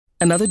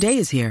Another day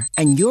is here,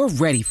 and you're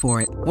ready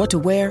for it. What to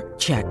wear?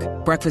 Check.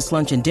 Breakfast,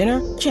 lunch, and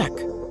dinner? Check.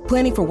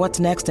 Planning for what's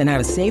next and how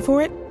to save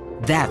for it?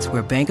 That's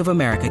where Bank of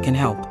America can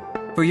help.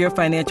 For your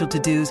financial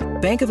to-dos,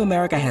 Bank of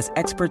America has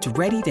experts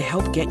ready to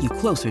help get you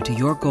closer to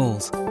your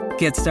goals.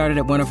 Get started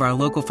at one of our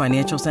local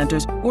financial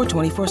centers or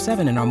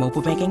 24/7 in our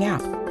mobile banking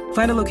app.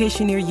 Find a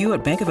location near you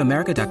at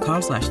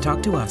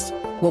bankofamerica.com/talktous.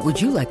 What would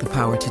you like the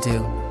power to do?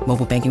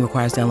 Mobile banking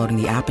requires downloading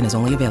the app and is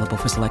only available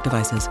for select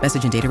devices.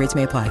 Message and data rates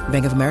may apply.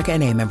 Bank of America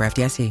N.A., member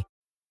FDIC.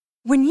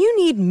 When you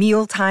need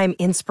mealtime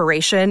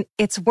inspiration,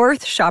 it's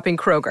worth shopping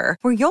Kroger,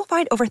 where you'll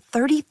find over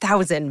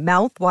 30,000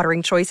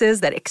 mouth-watering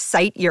choices that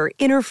excite your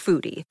inner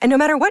foodie. And no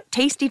matter what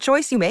tasty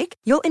choice you make,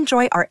 you'll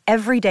enjoy our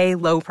everyday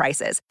low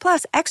prices,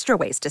 plus extra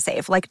ways to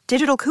save, like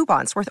digital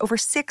coupons worth over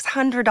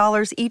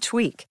 $600 each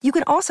week. You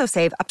can also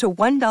save up to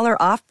 $1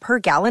 off per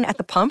gallon at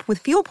the pump with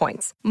fuel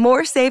points.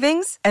 More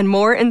savings and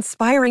more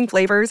inspiring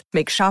flavors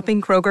make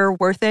shopping Kroger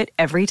worth it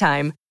every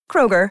time.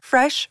 Kroger,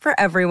 fresh for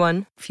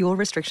everyone. Fuel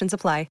restrictions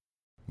apply.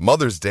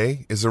 Mother's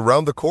Day is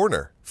around the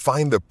corner.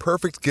 Find the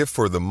perfect gift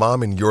for the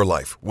mom in your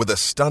life with a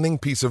stunning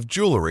piece of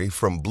jewelry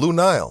from Blue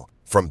Nile.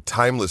 From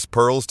timeless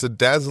pearls to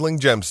dazzling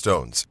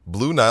gemstones,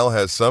 Blue Nile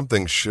has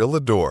something she'll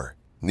adore.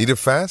 Need it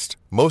fast?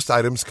 Most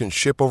items can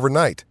ship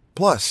overnight.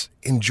 Plus,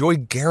 enjoy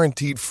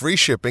guaranteed free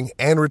shipping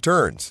and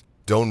returns.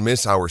 Don't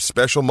miss our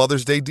special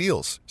Mother's Day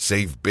deals.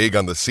 Save big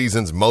on the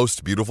season's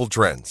most beautiful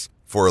trends.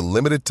 For a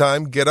limited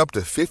time, get up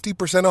to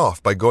 50%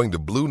 off by going to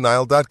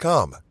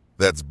BlueNile.com.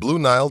 That's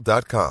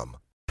BlueNile.com.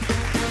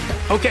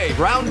 Okay,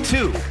 round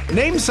two.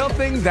 Name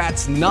something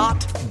that's not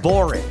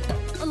boring.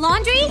 A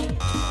laundry?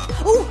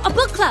 Ooh, a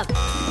book club.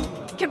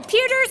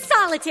 Computer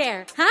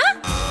solitaire, huh?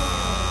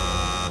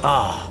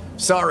 Ah,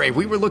 sorry,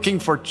 we were looking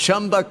for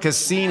Chumba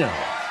Casino.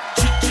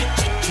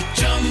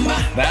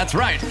 That's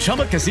right,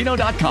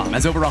 ChumbaCasino.com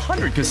has over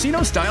 100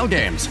 casino-style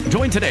games.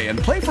 Join today and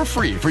play for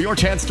free for your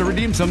chance to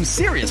redeem some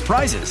serious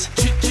prizes.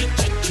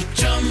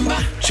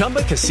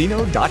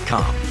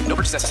 ChumbaCasino.com. No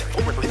purchase necessary.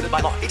 Void where prohibited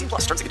by law.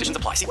 18+ terms and conditions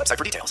apply. See website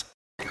for details.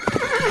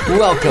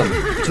 Welcome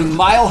to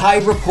Mile High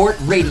Report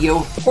Radio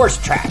Horse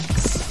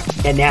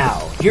Tracks. And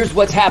now, here's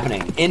what's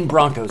happening in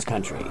Broncos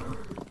country.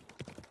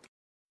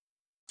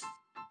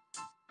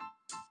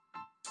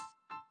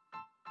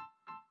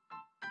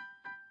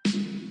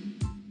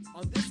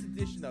 On this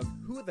edition of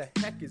Who the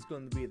Heck is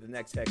going to be the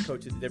next head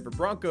coach of the Denver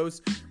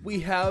Broncos, we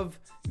have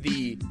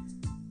the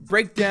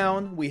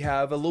breakdown, we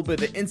have a little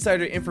bit of the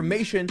insider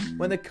information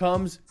when it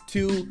comes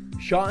to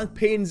Sean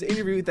Payton's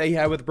interview that he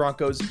had with the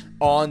Broncos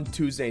on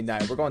Tuesday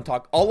night. We're going to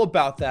talk all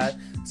about that,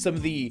 some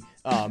of the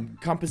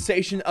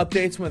compensation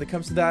updates when it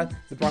comes to that,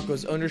 the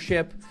Broncos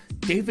ownership,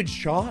 David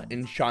Shaw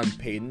and Sean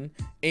Payton,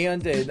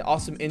 and an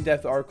awesome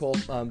in-depth article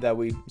that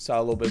we saw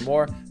a little bit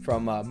more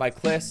from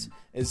Mike Klis,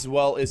 as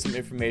well as some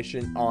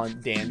information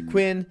on Dan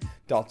Quinn,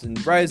 Dalton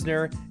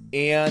Reisner,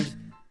 and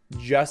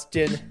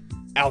Justin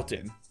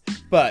Alton.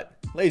 But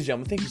ladies and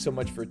gentlemen, thank you so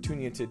much for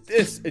tuning into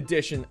this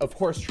edition of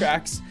Horse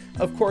Tracks.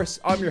 Of course,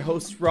 I'm your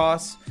host,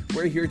 Ross.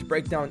 We're here to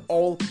break down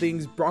all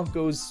things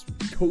Broncos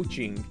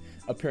coaching,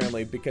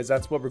 apparently, because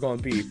that's what we're going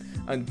to be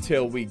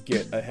until we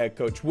get a head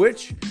coach,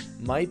 which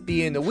might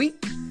be in a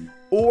week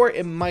or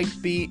it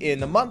might be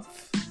in a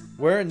month.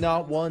 We're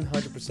not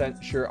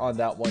 100% sure on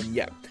that one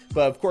yet.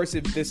 But of course,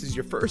 if this is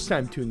your first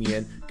time tuning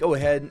in, go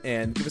ahead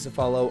and give us a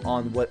follow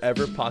on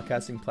whatever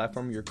podcasting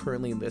platform you're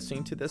currently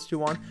listening to this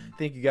on.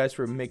 Thank you guys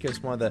for making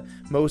us one of the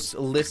most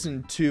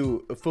listened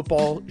to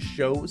football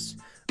shows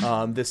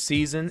this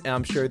season. And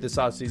I'm sure this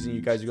offseason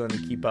you guys are going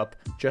to keep up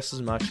just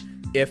as much,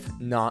 if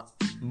not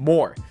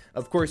more.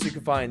 Of course, you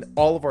can find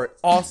all of our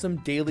awesome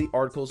daily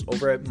articles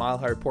over at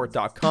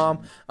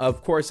milehighReport.com.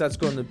 Of course, that's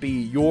going to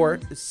be your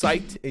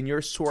site and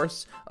your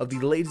source of the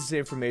latest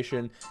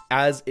information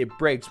as it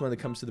breaks when it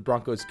comes to the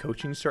Broncos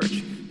coaching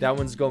search. That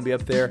one's going to be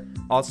up there.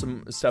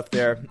 Awesome stuff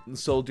there.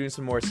 Still doing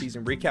some more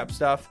season recap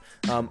stuff.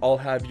 I'll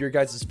have your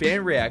guys'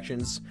 fan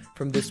reactions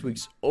from this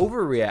week's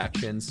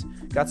overreactions.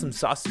 Got some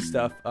saucy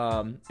stuff,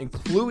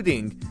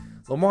 including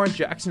Lamar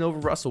Jackson over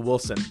Russell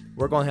Wilson.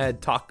 We're going ahead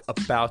and talk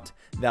about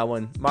that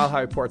one.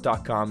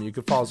 MileHighReport.com. You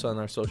can follow us on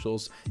our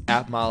socials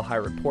at Mile High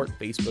Report,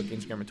 Facebook,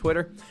 Instagram, and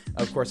Twitter.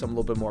 Of course, I'm a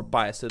little bit more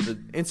biased to the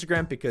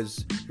Instagram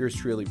because yours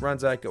truly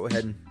runs that. Go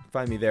ahead and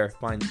find me there.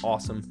 Find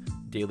awesome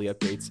daily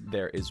updates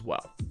there as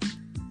well.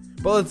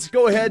 But let's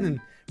go ahead and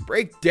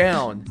break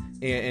down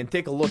and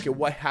take a look at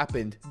what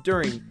happened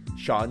during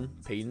Sean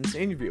Payton's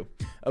interview.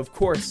 Of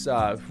course,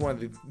 one of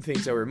the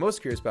things that we're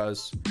most curious about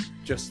is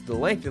just the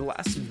length. It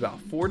lasted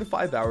about 4 to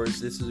 5 hours.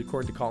 This is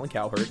according to Colin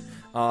Cowherd.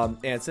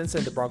 And since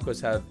then, the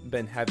Broncos have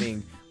been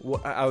having,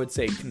 I would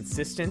say,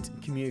 consistent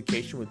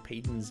communication with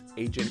Payton's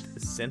agent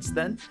since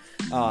then.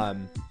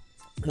 One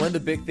of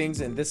the big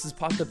things, and this has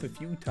popped up a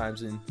few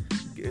times in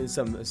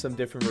some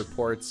different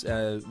reports,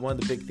 one of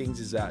the big things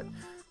is that,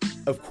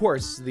 of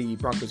course, the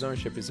Broncos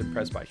ownership is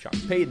impressed by Sean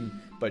Payton,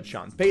 but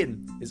Sean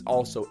Payton is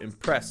also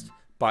impressed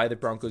by the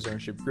Broncos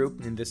ownership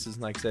group, and this is,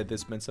 like I said,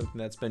 this has been something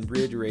that's been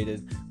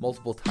reiterated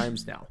multiple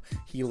times now.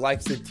 He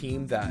likes the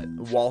team that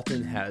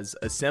Walton has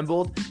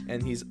assembled,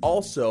 and he's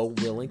also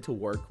willing to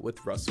work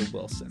with Russell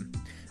Wilson.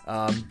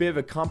 Bit of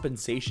a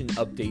compensation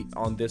update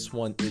on this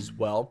one as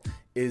well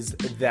is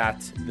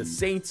that the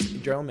Saints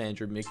general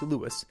manager Mickey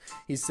Lewis,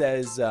 he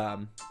said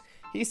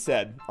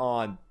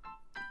on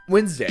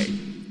Wednesday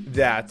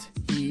that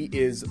he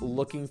is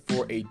looking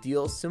for a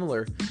deal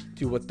similar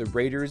to what the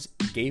Raiders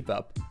gave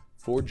up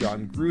for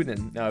Jon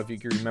Gruden. Now, if you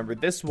can remember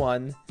this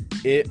one,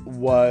 it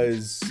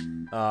was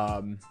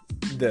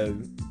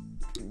the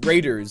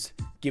Raiders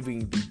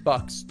giving the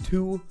Bucs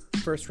 2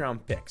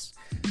 first-round picks.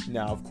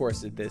 Now, of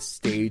course, at this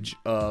stage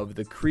of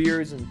the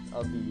careers and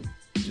of the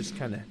just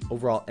kind of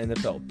overall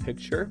NFL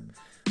picture,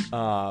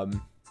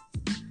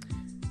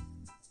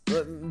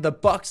 the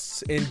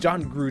Bucs in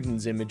Jon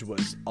Gruden's image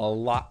was a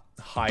lot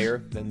higher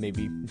than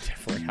maybe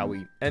definitely how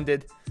he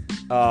ended.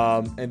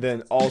 And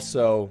then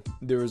also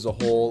there was a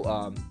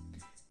whole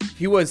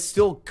he was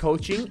still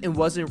coaching and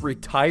wasn't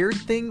retired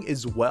thing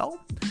as well.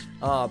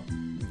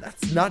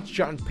 That's not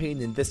Sean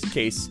Payton in this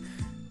case.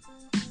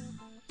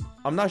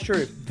 I'm not sure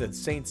if the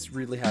Saints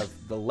really have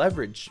the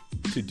leverage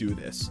to do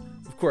this.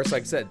 Of course,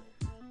 like I said,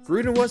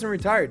 Gruden wasn't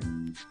retired.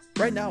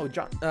 Right now,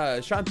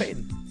 Sean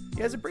Payton,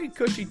 he has a pretty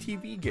cushy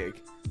TV gig,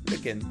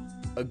 making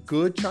a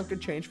good chunk of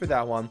change for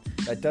that one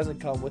that doesn't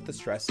come with the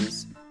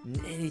stresses,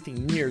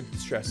 anything near the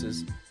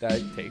stresses that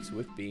it takes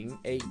with being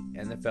a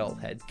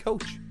NFL head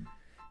coach.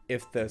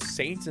 If the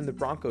Saints and the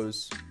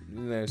Broncos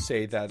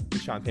say that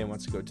Sean Payton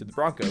wants to go to the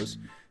Broncos,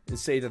 and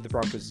say that the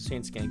Broncos and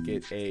Saints can't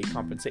get a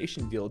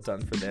compensation deal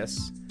done for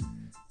this,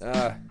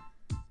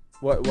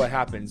 what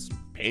happens?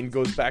 Payton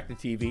goes back to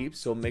TV,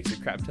 so makes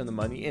a crap ton of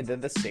money, and then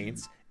the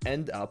Saints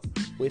end up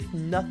with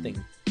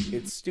nothing.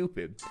 It's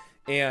stupid.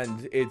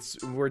 And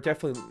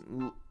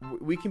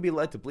we can be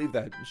led to believe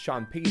that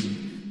Sean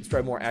Payton is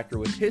probably more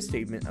accurate with his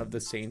statement of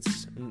the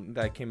Saints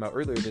that came out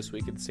earlier this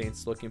week, and the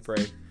Saints looking for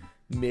a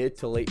mid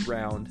to late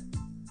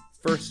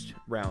first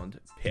round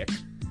pick.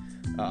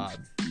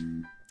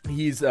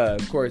 He's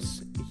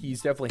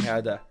definitely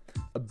had a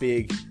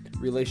big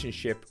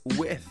relationship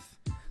with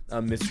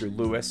Mr.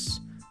 Lewis.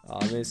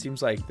 And it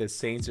seems like the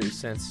Saints,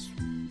 since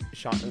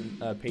Sean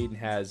Payton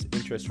has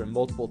interest from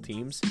multiple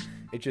teams,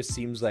 it just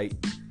seems like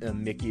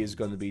Mickey is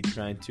going to be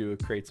trying to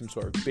create some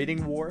sort of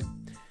bidding war.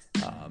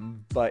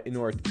 But in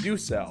order to do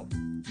so,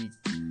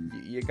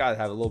 you got to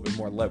have a little bit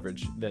more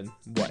leverage than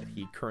what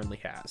he currently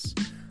has.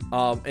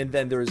 And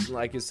then there's,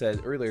 like I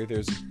said earlier,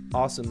 there's an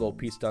awesome little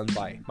piece done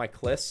by Mike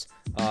Klis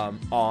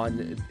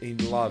on a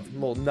lot of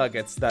little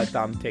nuggets that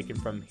I'm taking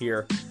from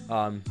here.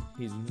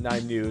 He's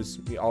 9 News,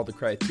 all the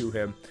credit to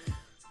him.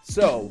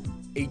 So,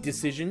 a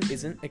decision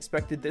isn't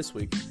expected this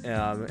week,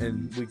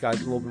 and we got a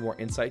little bit more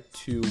insight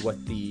to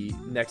what the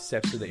next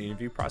steps of the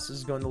interview process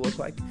is going to look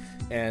like,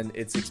 and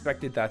it's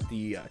expected that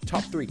the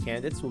top 3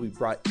 candidates will be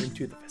brought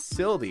into the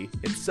facility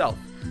itself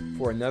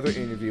for another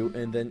interview,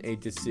 and then a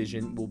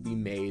decision will be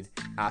made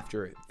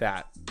after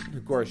that.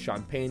 Of course,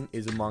 Sean Payton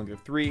is among the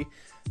 3.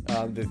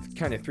 The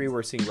kind of 3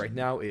 we're seeing right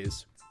now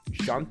is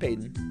Sean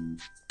Payton,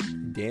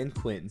 Dan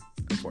Quinn,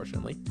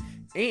 unfortunately,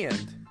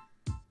 and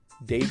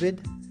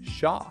David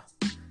Shaw.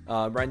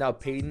 Right now,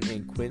 Payton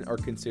and Quinn are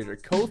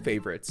considered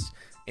co-favorites,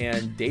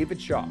 and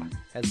David Shaw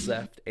has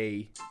left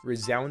a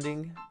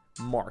resounding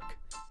mark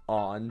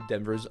on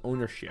Denver's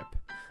ownership.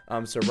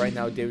 So right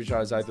now, David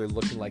Shaw is either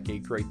looking like a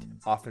great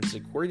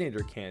offensive coordinator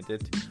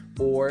candidate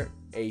or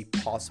a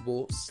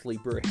possible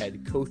sleeper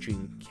head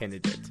coaching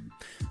candidate.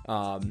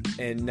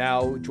 And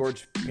now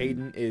George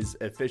Paton is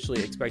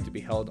officially expected to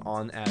be held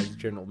on as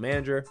general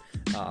manager.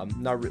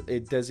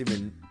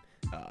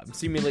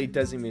 Seemingly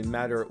doesn't even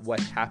matter what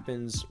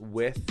happens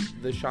with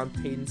the Sean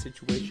Payton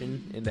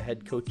situation and the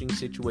head coaching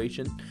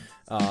situation.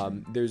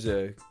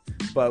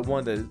 But one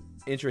of the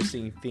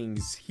interesting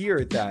things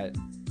here that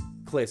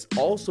Klis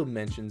also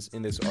mentions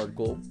in this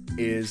article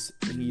is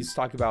he's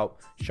talking about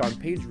Sean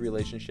Payton's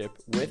relationship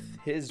with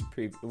his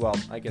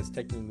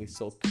technically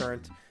still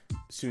current,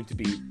 soon to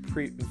be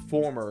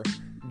former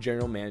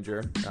general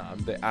manager,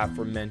 the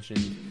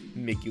aforementioned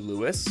Mickey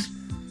Lewis,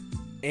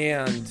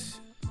 and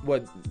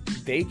what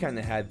they kind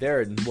of had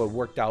there and what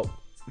worked out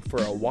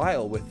for a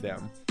while with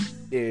them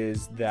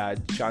is that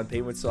Sean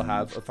Payton would still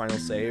have a final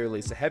say, or at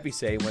least a heavy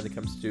say, when it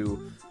comes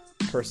to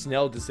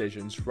personnel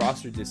decisions,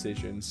 roster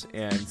decisions,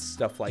 and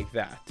stuff like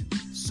that.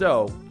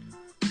 So,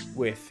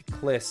 with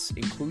Klis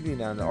including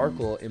that in the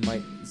article, it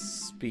might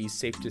be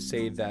safe to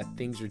say that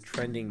things are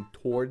trending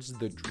towards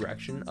the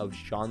direction of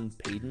Sean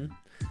Payton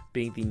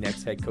being the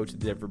next head coach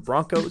of the Denver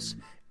Broncos,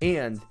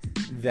 and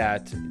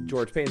that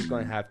George Payton is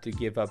going to have to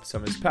give up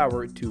some of his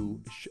power to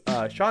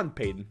Sean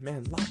Payton.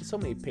 Man, so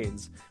many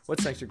Paytons.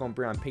 What's next? You're going to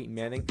bring on Peyton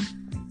Manning?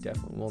 I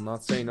definitely will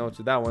not say no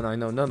to that one. I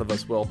know none of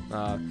us will,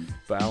 but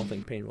I don't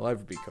think Payton will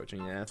ever be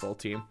coaching an NFL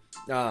team.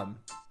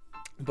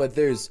 But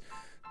there's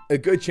a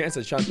good chance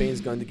that Sean Payton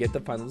is going to get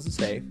the final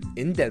say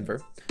in Denver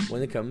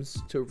when it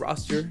comes to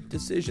roster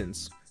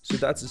decisions. So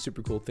that's a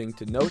super cool thing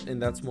to note,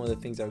 and that's one of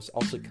the things I was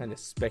also kind of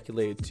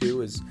speculated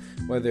too, is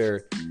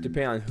whether,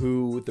 depending on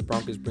who the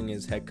Broncos bring in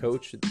as head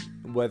coach,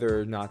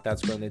 whether or not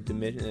that's going to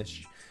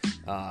diminish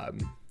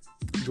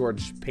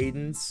George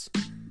Paton's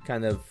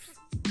kind of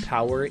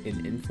power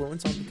and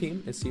influence on the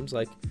team. It seems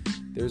like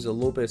there's a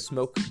little bit of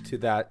smoke to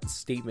that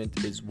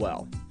statement as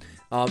well.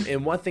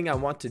 And one thing I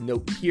want to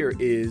note here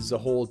is the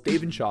whole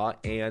David Shaw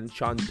and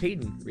Sean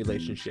Payton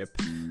relationship.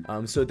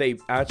 So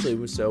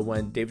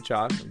when David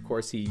Shaw, of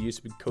course, he used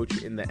to be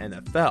coach in the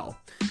NFL,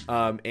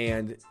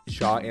 and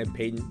Shaw and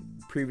Payton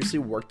previously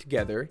worked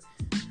together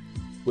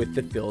with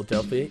the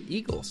Philadelphia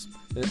Eagles.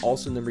 And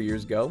also a number of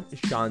years ago,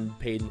 Sean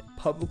Payton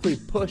publicly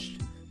pushed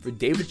for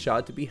David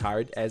Shaw to be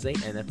hired as an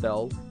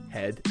NFL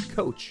head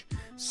coach.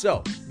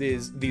 So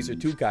these are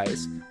two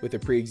guys with a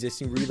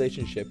pre-existing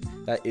relationship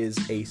that is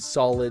a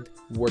solid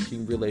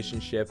working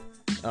relationship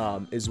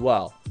as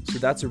well. So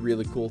that's a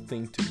really cool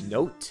thing to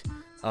note,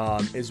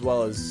 as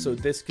well as, so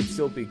this could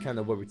still be kind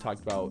of what we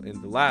talked about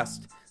in the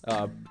last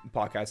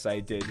podcast I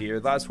did here,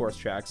 the last Horse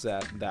Tracks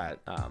that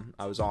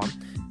I was on,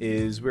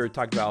 is we were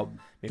talking about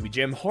maybe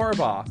Jim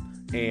Harbaugh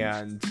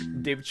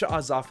and David Shaw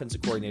as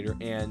offensive coordinator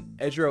and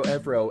Ejiro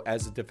Evero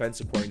as a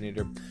defensive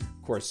coordinator.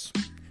 Of course,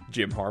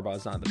 Jim Harbaugh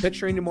is not in the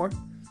picture anymore.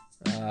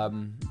 I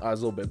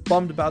was a little bit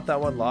bummed about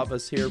that one. A lot of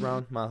us here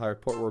around Mile High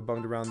Report were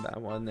bummed around that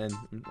one, and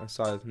I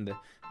saw it in the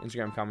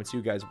Instagram comments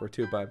you guys were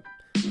too, but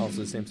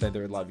also the same side,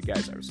 there were a lot of you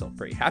guys that were still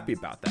pretty happy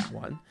about that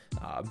one.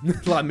 A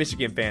lot of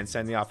Michigan fans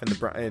sending off in the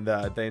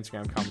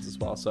Instagram comments as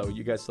well, so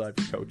you guys still have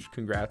your coach.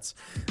 Congrats.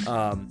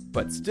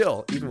 But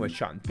still, even with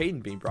Sean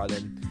Payton being brought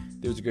in,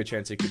 there's a good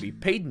chance it could be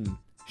Payton,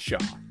 Shaw,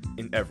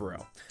 and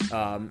Evero.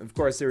 Of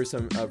course, there were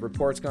some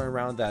reports going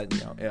around that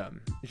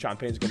Sean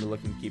Payton's going to be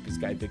looking to keep his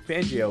guy Vic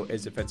Fangio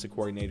as defensive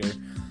coordinator,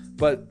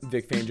 but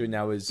Vic Fangio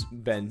now has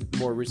been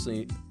more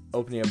recently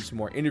opening up some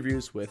more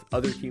interviews with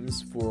other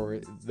teams for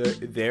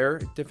their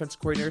defensive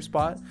coordinator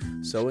spot,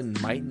 so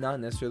it might not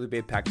necessarily be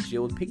a package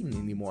deal with Payton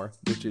anymore,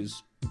 which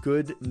is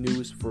good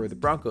news for the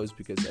Broncos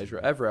because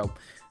Ejiro Evero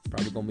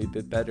probably going to be a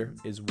bit better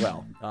as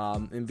well.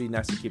 It'd be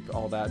nice to keep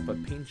all that,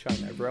 but Payton, Shaw,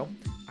 and Evero,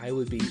 I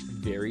would be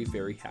very,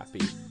 very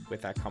happy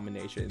with that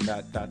combination,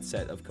 that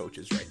set of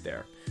coaches right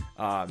there.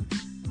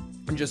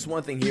 And just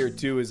one thing here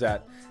too is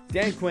that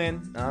Dan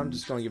Quinn, I'm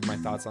just going to give my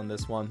thoughts on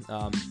this one.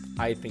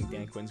 I think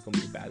Dan Quinn's going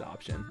to be a bad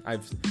option.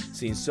 I've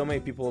seen so many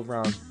people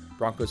around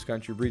Broncos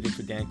country rooting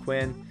for Dan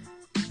Quinn.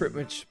 Pretty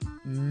much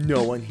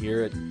no one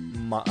here at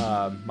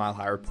Mile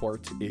High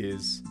Report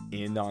is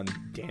in on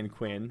Dan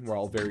Quinn. We're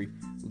all very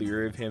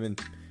leery of him and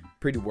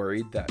pretty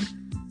worried that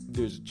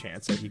there's a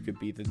chance that he could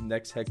be the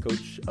next head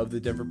coach of the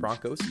Denver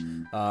Broncos.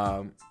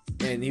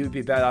 And he would be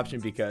a bad option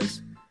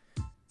because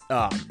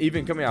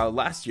even coming out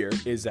last year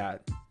is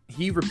that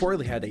he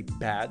reportedly had a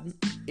bad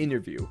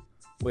interview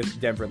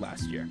with Denver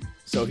last year.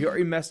 So he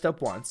already messed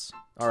up once,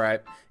 all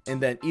right? And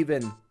then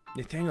even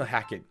Nathaniel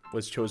Hackett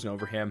was chosen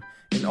over him.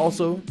 And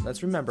also,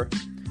 let's remember,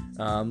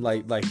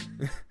 like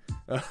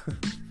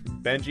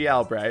Benji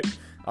Albright,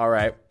 all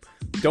right,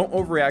 don't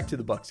overreact to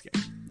the Bucs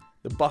game.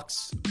 The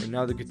Bucs are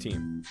not a good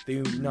team.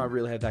 They do not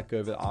really have that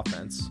good of an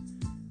offense.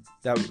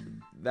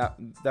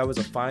 That was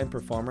a fine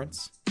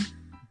performance,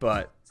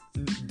 but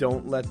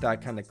don't let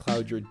that kind of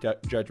cloud your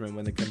judgment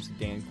when it comes to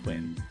Dan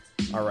Quinn.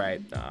 All right,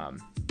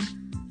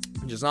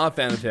 just not a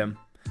fan of him.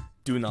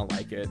 Do not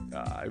like it.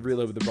 I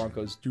really hope the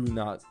Broncos do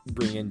not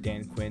bring in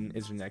Dan Quinn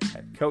as their next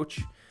head coach.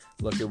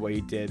 Look at what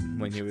he did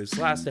when he was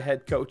last a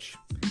head coach.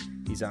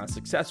 He's not a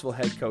successful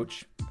head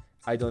coach.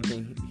 I don't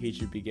think he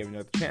should be given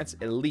another chance,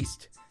 at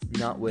least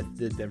not with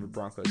the Denver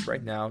Broncos.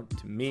 Right now,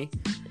 to me,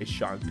 it's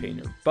Sean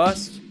Payton or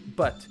bust,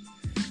 but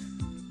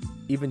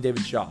even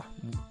David Shaw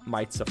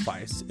might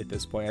suffice at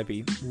this point. I'd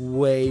be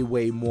way,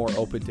 way more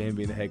open to him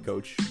being the head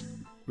coach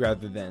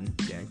rather than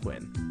Dan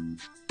Quinn.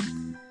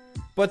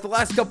 But the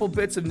last couple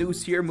bits of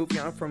news here, moving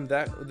on from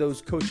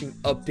those coaching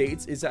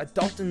updates, is that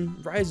Dalton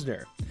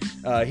Risner.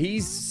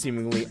 He's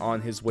seemingly on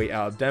his way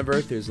out of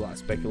Denver. There's a lot of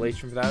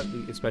speculation for that,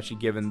 especially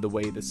given the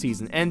way the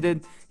season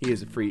ended. He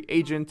is a free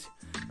agent.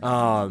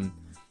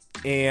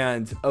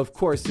 And, of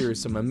course, there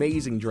is some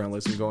amazing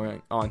journalism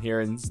going on here.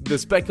 And the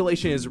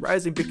speculation is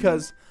rising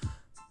because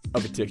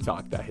of a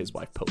TikTok that his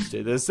wife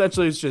posted.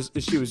 Essentially,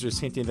 she was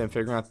just hinting at them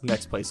figuring out the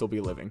next place he'll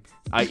be living,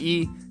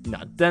 i.e.,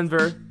 not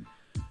Denver.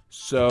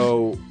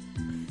 So,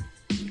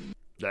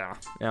 yeah,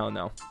 I don't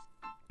know.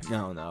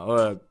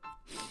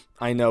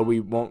 I know we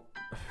won't.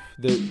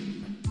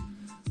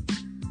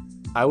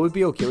 I would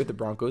be okay with the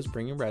Broncos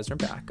bringing Risner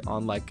back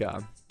on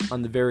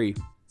on the very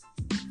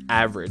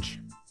average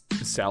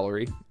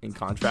salary in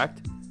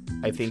contract.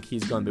 I think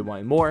he's going to be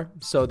wanting more,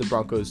 so the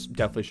Broncos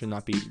definitely should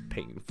not be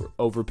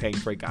overpaying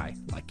for a guy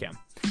like him.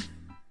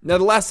 Now,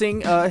 the last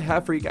thing I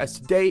have for you guys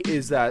today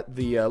is that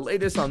the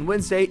latest on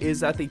Wednesday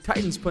is that the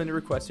Titans put in a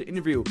request to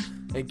interview,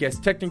 I guess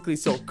technically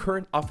still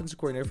current offensive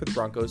coordinator for the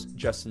Broncos,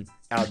 Justin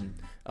Alden.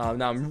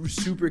 Now, I'm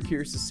super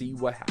curious to see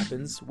what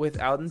happens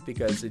with Alden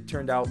because it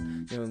turned out,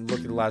 look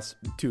at the last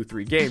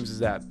 2-3 games, is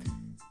that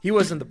he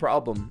wasn't the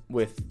problem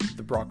with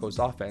the Broncos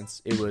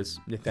offense. It was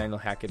Nathaniel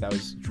Hackett that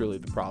was truly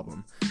the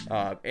problem.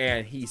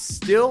 And he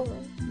still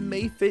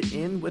may fit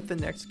in with the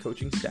next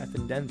coaching staff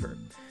in Denver.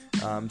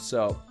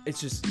 So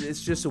it's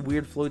just a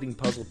weird floating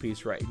puzzle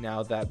piece right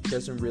now that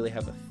doesn't really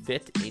have a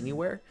fit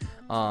anywhere,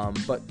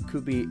 but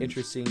could be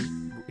interesting.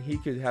 He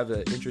could have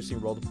an interesting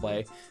role to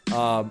play,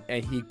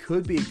 and he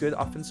could be a good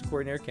offensive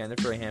coordinator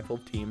candidate for a handful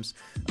of teams.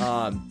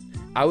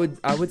 I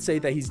would say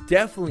that he's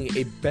definitely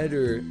a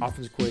better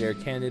offensive coordinator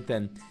candidate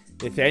than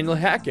Nathaniel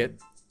Hackett.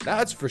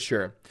 That's for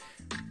sure.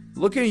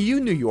 Looking at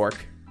you, New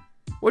York,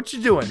 what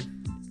you doing?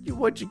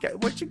 What you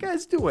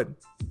guys doing?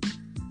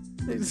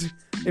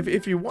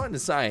 If you want to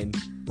sign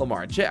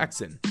Lamar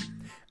Jackson,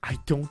 I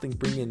don't think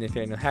bringing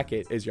Nathaniel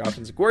Hackett as your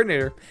offensive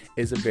coordinator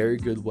is a very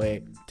good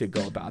way to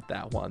go about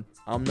that one.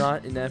 I'm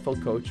not an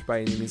NFL coach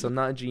by any means. I'm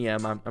not a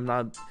GM. I'm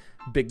not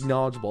big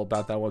knowledgeable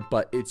about that one,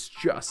 but it's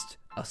just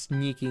a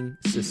sneaking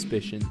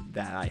suspicion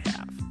that I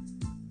have.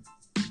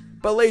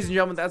 But ladies and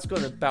gentlemen, that's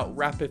going to about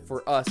wrap it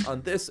for us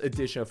on this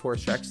edition of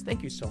Horse Tracks.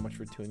 Thank you so much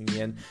for tuning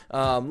in.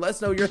 Let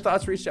us know your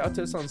thoughts. Reach out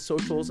to us on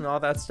socials and all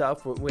that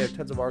stuff. We have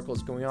tons of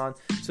articles going on,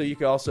 so you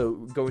can also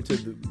go into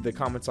the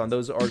comments on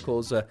those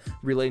articles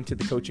relating to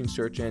the coaching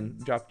search and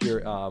drop your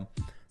a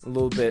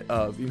little bit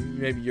of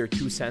maybe your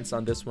 2 cents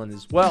on this one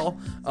as well.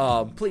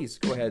 Please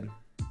go ahead.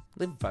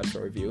 Leave a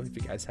 5-star review if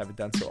you guys haven't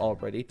done so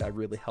already. That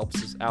really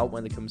helps us out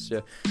when it comes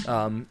to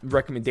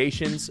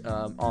recommendations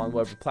on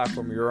whatever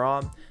platform you're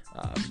on.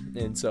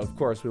 And so, of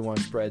course, we want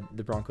to spread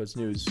the Broncos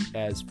news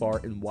as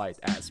far and wide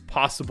as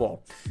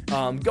possible.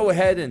 Go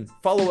ahead and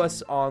follow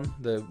us on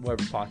the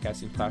whatever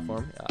podcasting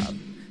platform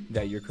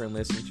that you're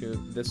currently listening to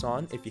this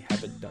on, if you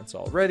haven't done so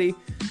already.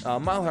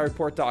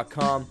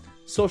 MileHighReport.com,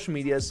 social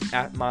medias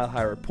at Mile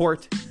High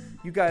Report.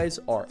 You guys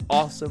are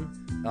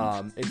awesome.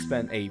 It's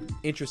been a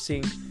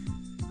interesting,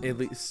 at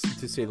least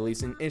to say the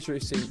least, an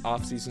interesting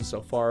offseason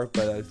so far,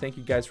 but thank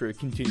you guys for your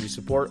continued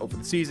support over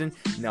the season.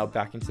 Now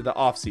back into the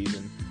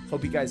offseason.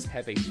 Hope you guys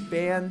have a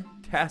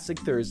fantastic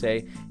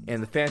Thursday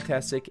and a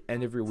fantastic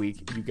end of your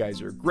week. You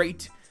guys are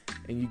great,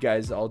 and you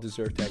guys all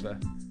deserve to have a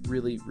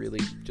really,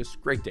 really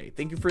just great day.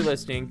 Thank you for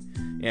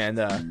listening, and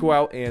go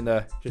out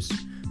and just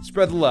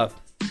spread the love,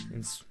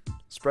 and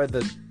spread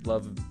the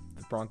love of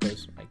the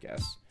Broncos, I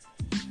guess.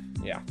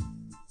 Yeah.